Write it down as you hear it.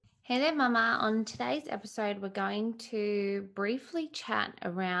Hey there, Mama. On today's episode, we're going to briefly chat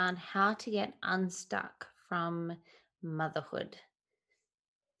around how to get unstuck from motherhood.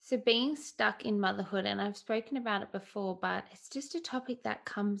 So, being stuck in motherhood, and I've spoken about it before, but it's just a topic that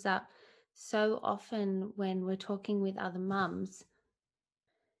comes up so often when we're talking with other mums.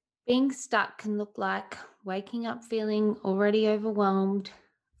 Being stuck can look like waking up feeling already overwhelmed,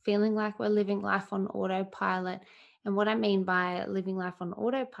 feeling like we're living life on autopilot. And what I mean by living life on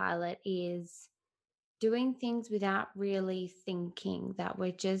autopilot is doing things without really thinking, that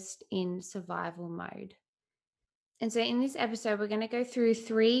we're just in survival mode. And so, in this episode, we're going to go through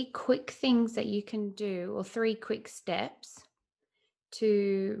three quick things that you can do, or three quick steps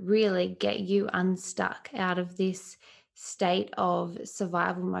to really get you unstuck out of this state of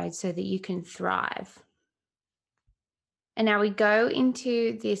survival mode so that you can thrive. And now we go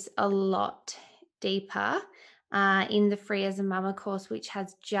into this a lot deeper in the Free As A Mumma course, which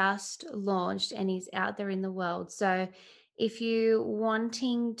has just launched and is out there in the world. So if you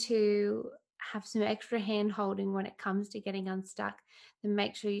wanting to have some extra hand holding when it comes to getting unstuck, then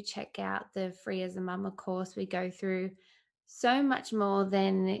make sure you check out the Free As A Mumma course. We go through so much more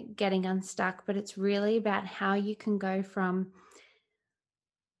than getting unstuck, but it's really about how you can go from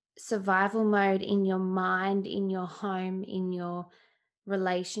survival mode in your mind, in your home, in your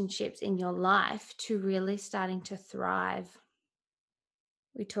relationships, in your life, to really starting to thrive.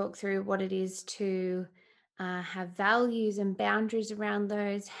 We talk through what it is to have values and boundaries around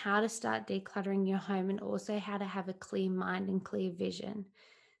those, how to start decluttering your home, and also how to have a clear mind and clear vision.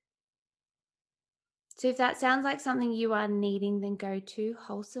 So if that sounds like something you are needing, then go to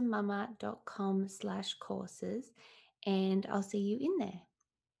wholesomemama.com/courses and I'll see you in there.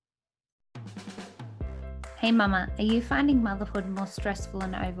 Hey Mama, are you finding motherhood more stressful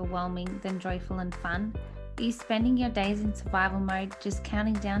and overwhelming than joyful and fun? Are you spending your days in survival mode, just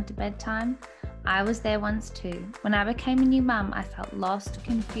counting down to bedtime? I was there once too. When I became a new mum, I felt lost,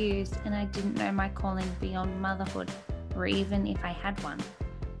 confused, and I didn't know my calling beyond motherhood, or even if I had one.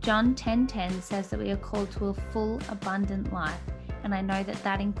 John 10:10 says that we are called to a full, abundant life, and I know that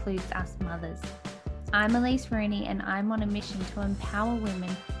that includes us mothers. I'm Elise Rooney, and I'm on a mission to empower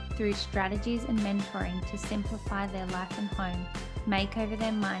women through strategies and mentoring to simplify their life and home, make over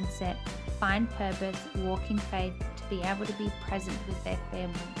their mindset, find purpose, walk in faith, to be able to be present with their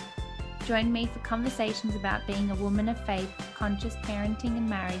family. Join me for conversations about being a woman of faith, conscious parenting and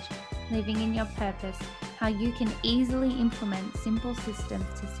marriage, living in your purpose, how you can easily implement simple systems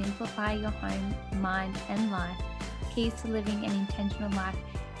to simplify your home, mind, and life, keys to living an intentional life,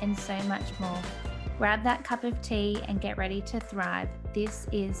 and so much more. Grab that cup of tea and get ready to thrive. This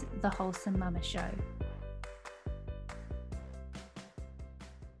is the Wholesome Mama Show.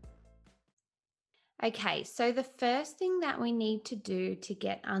 Okay, so the first thing that we need to do to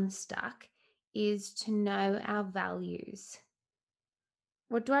get unstuck is to know our values.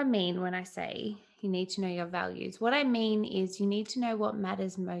 What do I mean when I say you need to know your values? What I mean is you need to know what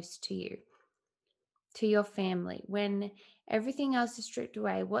matters most to you, to your family. When everything else is stripped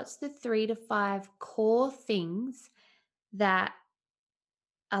away, what's the 3 to 5 core things that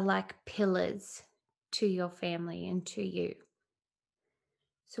are like pillars to your family and to you?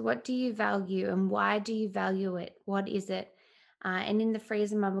 So, what do you value and why do you value it? What is it? And in the Free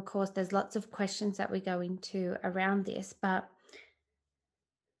As A Mumma course, there's lots of questions that we go into around this, but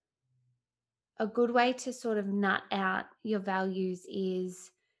a good way to sort of nut out your values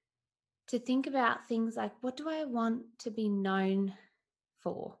is to think about things like, what do I want to be known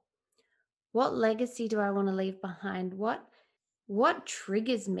for? What legacy do I want to leave behind? What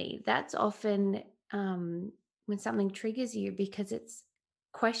triggers me? That's often when something triggers you because it's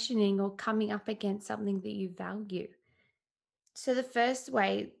questioning or coming up against something that you value. So the first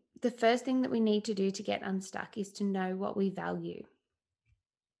thing that we need to do to get unstuck is to know what we value.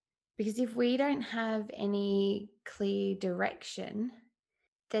 Because if we don't have any clear direction,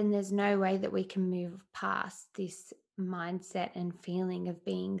 then there's no way that we can move past this mindset and feeling of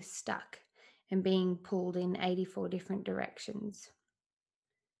being stuck and being pulled in 84 different directions.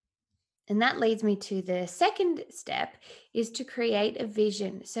 And that leads me to the second step is to create a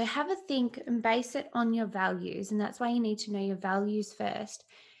vision. So have a think and base it on your values. And that's why you need to know your values first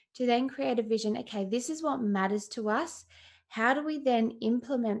to then create a vision. Okay, this is what matters to us. How do we then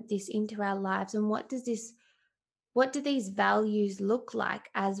implement this into our lives? And what do these values look like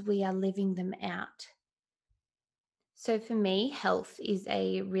as we are living them out? So for me, health is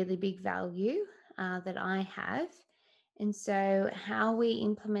a really big value that I have. And so how we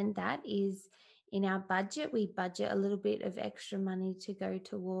implement that is in our budget, we budget a little bit of extra money to go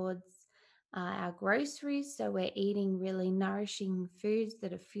towards our groceries. So we're eating really nourishing foods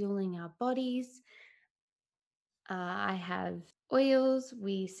that are fueling our bodies. I have oils.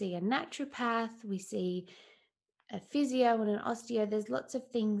 We see a naturopath. We see a physio and an osteo. There's lots of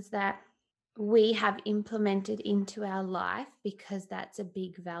things that we have implemented into our life because that's a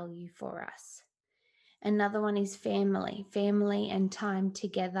big value for us. Another one is family and time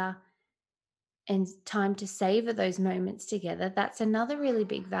together and time to savor those moments together. That's another really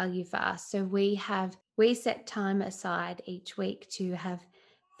big value for us. So we set time aside each week to have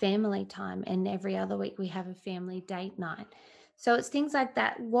family time, and every other week we have a family date night. So it's things like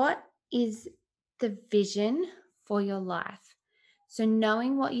that. What is the vision for your life? So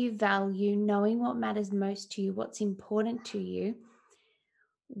knowing what you value, knowing what matters most to you, what's important to you,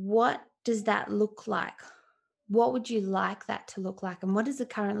 what does that look like? What would you like that to look like? And what does it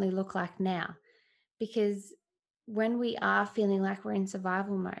currently look like now? Because when we are feeling like we're in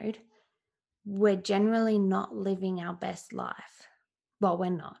survival mode, we're generally not living our best life. Well, we're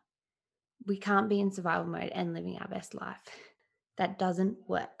not. We can't be in survival mode and living our best life. That doesn't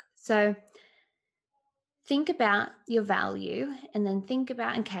work. So think about your value and then think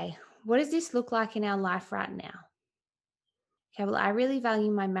about, okay, what does this look like in our life right now? Okay, well, I really value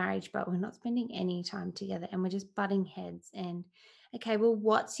my marriage, but we're not spending any time together and we're just butting heads. And okay, well,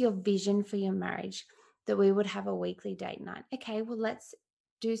 what's your vision for your marriage? That we would have a weekly date night. Okay, well, let's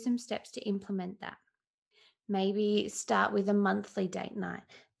do some steps to implement that. Maybe start with a monthly date night,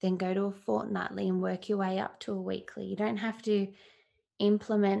 then go to a fortnightly and work your way up to a weekly. You don't have to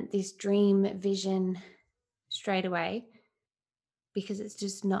implement this dream vision straight away because it's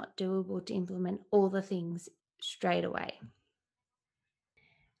just not doable to implement all the things straight away.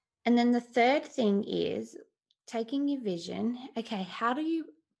 And then the third thing is taking your vision. Okay, how do you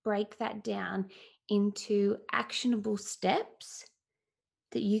break that down into actionable steps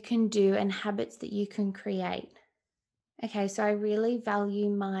that you can do and habits that you can create? Okay, so I really value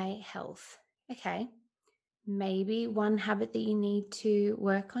my health. Okay, maybe one habit that you need to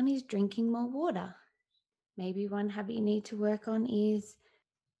work on is drinking more water. Maybe one habit you need to work on is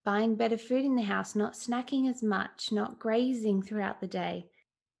buying better food in the house, not snacking as much, not grazing throughout the day.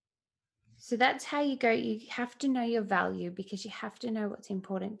 So that's how you go. You have to know your value because you have to know what's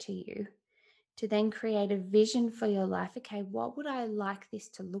important to you to then create a vision for your life. Okay, what would I like this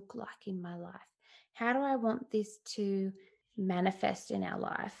to look like in my life? How do I want this to manifest in our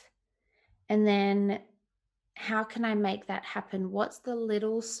life? And then how can I make that happen? What's the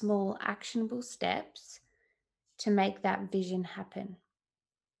little small actionable steps to make that vision happen?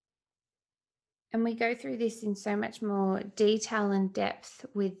 And we go through this in so much more detail and depth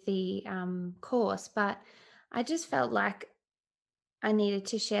with the course, but I just felt like I needed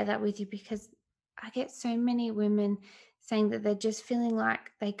to share that with you because I get so many women saying that they're just feeling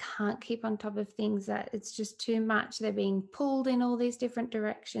like they can't keep on top of things, that it's just too much. They're being pulled in all these different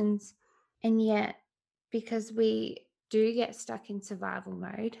directions. And yet, because we do get stuck in survival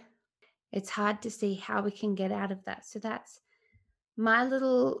mode, it's hard to see how we can get out of that. So that's my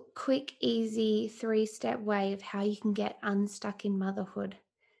little quick, easy 3-step way of how you can get unstuck in motherhood.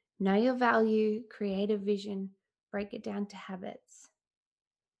 Know your value, create a vision, break it down to habits.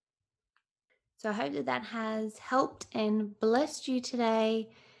 So I hope that that has helped and blessed you today,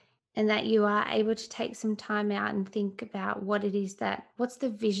 and that you are able to take some time out and think about what's the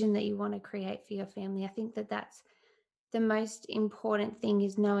vision that you want to create for your family. I think that that's the most important thing,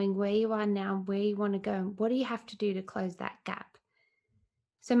 is knowing where you are now, where you want to go, and what do you have to do to close that gap.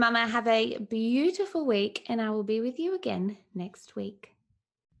 So Mama, have a beautiful week, and I will be with you again next week.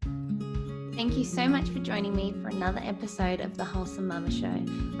 Thank you so much for joining me for another episode of the Wholesome Mama Show.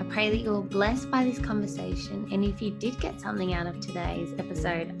 I pray that you're blessed by this conversation, and if you did get something out of today's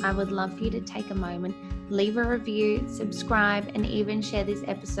episode, I would love for you to take a moment, leave a review, subscribe, and even share this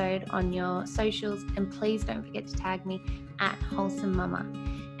episode on your socials. And please don't forget to tag me at Wholesome Mama.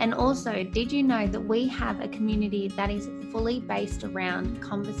 And also, did you know that we have a community that is fully based around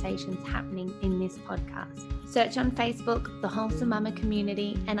conversations happening in this podcast? Search on Facebook, the Wholesome Mama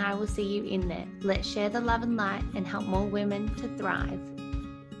Community, and I will see you in there. Let's share the love and light and help more women to thrive.